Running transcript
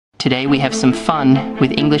Today we have some fun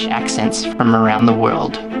with English accents from around the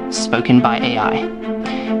world, spoken by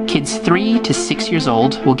AI. Kids 3 to 6 years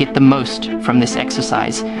old will get the most from this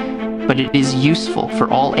exercise, but it is useful for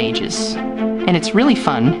all ages. And it's really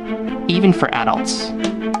fun, even for adults.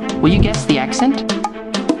 Will you guess the accent?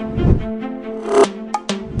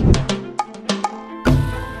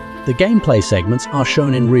 The gameplay segments are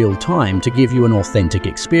shown in real time to give you an authentic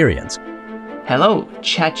experience. Hello,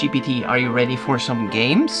 Chat GPT, are you ready for some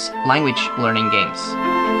games? Language learning games.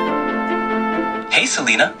 Hey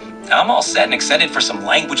Selyna, I'm all set and excited for some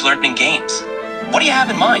language learning games. What do you have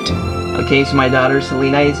in mind? Okay, so my daughter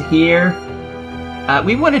Selyna is here.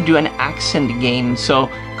 We want to do an accent game, so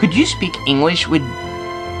could you speak English with,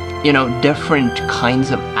 different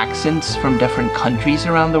kinds of accents from different countries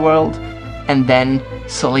around the world? And then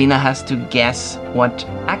Selyna has to guess what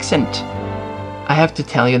accent. I have to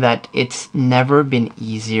tell you that it's never been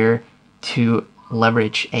easier to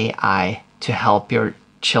leverage AI to help your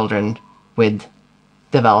children with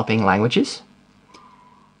developing languages.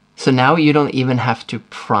 So now you don't even have to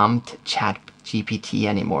prompt Chat GPT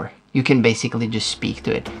anymore. You can basically just speak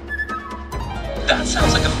to it. That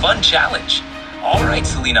sounds like a fun challenge. All right,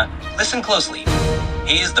 Selyna, listen closely.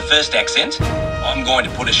 Here's the first accent. I'm going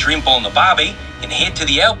to put a shrimp on the barbie and head to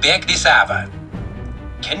the outback this hour.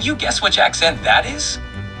 Can you guess which accent that is?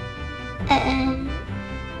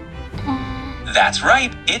 That's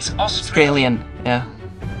right, it's Australian. Yeah.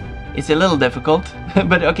 It's a little difficult,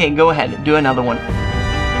 but okay, go ahead, do another one.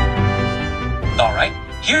 All right,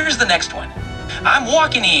 here's the next one. I'm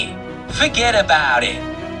walking in. Forget about it.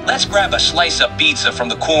 Let's grab a slice of pizza from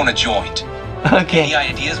the corner joint. Okay. Any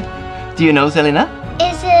ideas? Do you know, Selyna?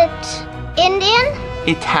 Is it Indian?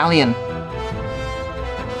 Italian.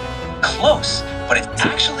 Close, but it's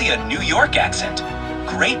actually a New York accent.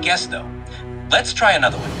 Great guess, though. Let's try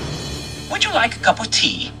another one. Would you like a cup of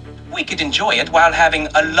tea? We could enjoy it while having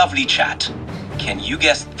a lovely chat. Can you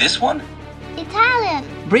guess this one? Italian.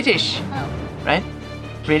 British. Oh. Right?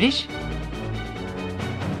 British?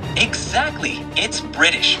 Exactly, it's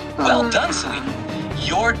British. Well done, Selyna.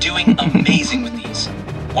 You're doing amazing with these.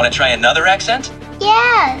 Want to try another accent?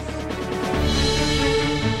 Yes.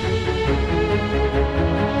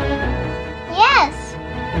 Yes.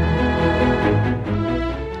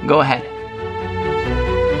 Go ahead.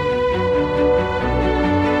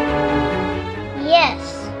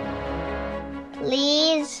 Yes.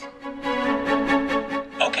 Please.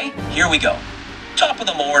 Okay, here we go. Top of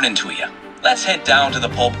the morning to you. Let's head down to the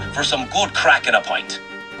pub for some good crack and a pint.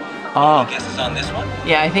 Oh. Any guesses on this one?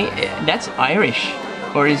 Yeah, I think that's Irish.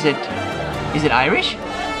 Or is it Irish?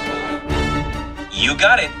 You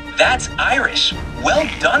got it. That's Irish. Well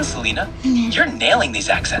done, Selyna. You're nailing these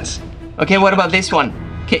accents. Okay, what about this one?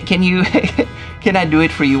 Can you can I do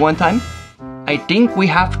it for you one time? I think we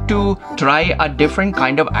have to try a different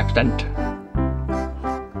kind of accent.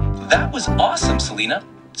 That was awesome, Selyna.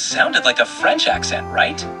 Sounded like a French accent,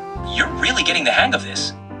 right? You're really getting the hang of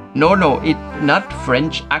this. No, it's not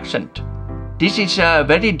French accent. This is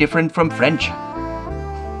very different from French.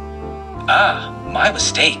 Ah, my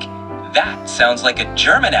mistake. That sounds like a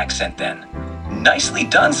German accent then. Nicely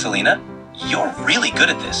done, Selyna. You're really good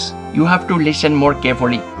at this. You have to listen more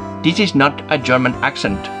carefully. This is not a German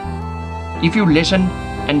accent. If you listen,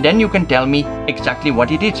 and then you can tell me exactly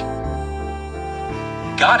what it is.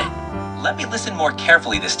 Got it. Let me listen more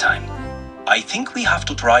carefully this time. I think we have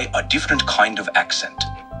to try a different kind of accent.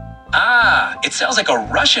 Ah, it sounds like a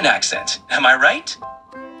Russian accent. Am I right?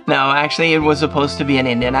 No, actually it was supposed to be an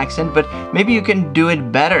Indian accent, but maybe you can do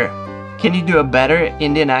it better. Can you do a better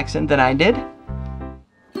Indian accent than I did?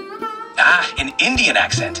 Ah, an Indian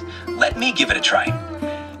accent. Let me give it a try.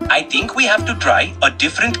 I think we have to try a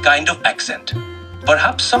different kind of accent.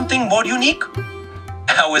 Perhaps something more unique?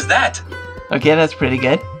 How is that? Okay, that's pretty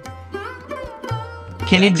good.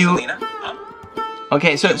 Can you do... Selyna?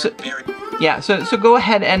 Okay, so go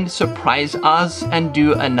ahead and surprise us and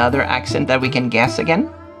do another accent that we can guess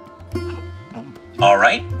again. All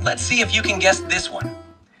right, let's see if you can guess this one.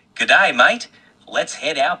 G'day, mate. Let's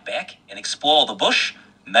head out back and explore the bush.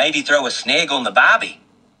 Maybe throw a snag on the barbie.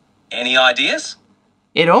 Any ideas?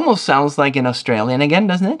 It almost sounds like an Australian again,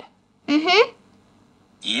 doesn't it? Mm-hmm.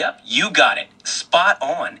 Yep, you got it. Spot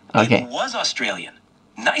on. Okay. It was Australian.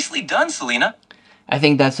 Nicely done, Selyna. I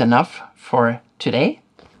think that's enough for today.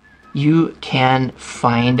 You can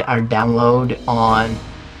find our download on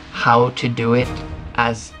how to do it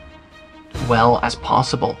as well as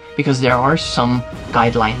possible, because there are some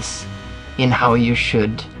guidelines in how you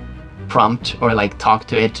should prompt or talk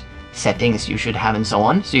to it, settings you should have and so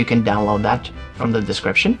on. So you can download that from the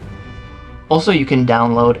description. Also, you can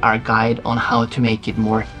download our guide on how to make it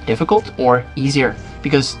more difficult or easier,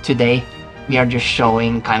 because today we are just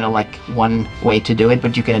showing kind of like one way to do it,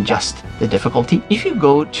 but you can adjust the difficulty. If you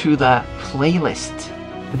go to the playlist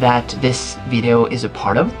that this video is a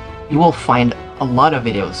part of, you will find a lot of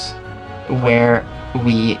videos where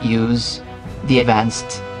we use the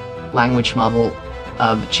advanced language model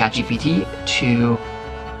of Chat GPT to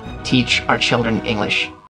teach our children English.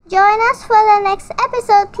 Join us for the next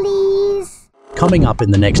episode, please. Coming up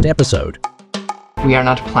in the next episode. We are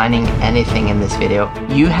not planning anything in this video.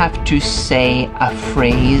 You have to say a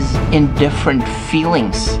phrase in different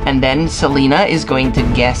feelings, and then Selyna is going to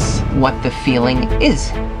guess what the feeling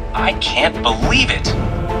is. I can't believe it.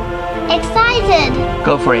 Excited.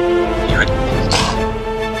 Go for it. You're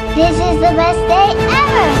This is the best day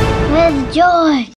ever with George.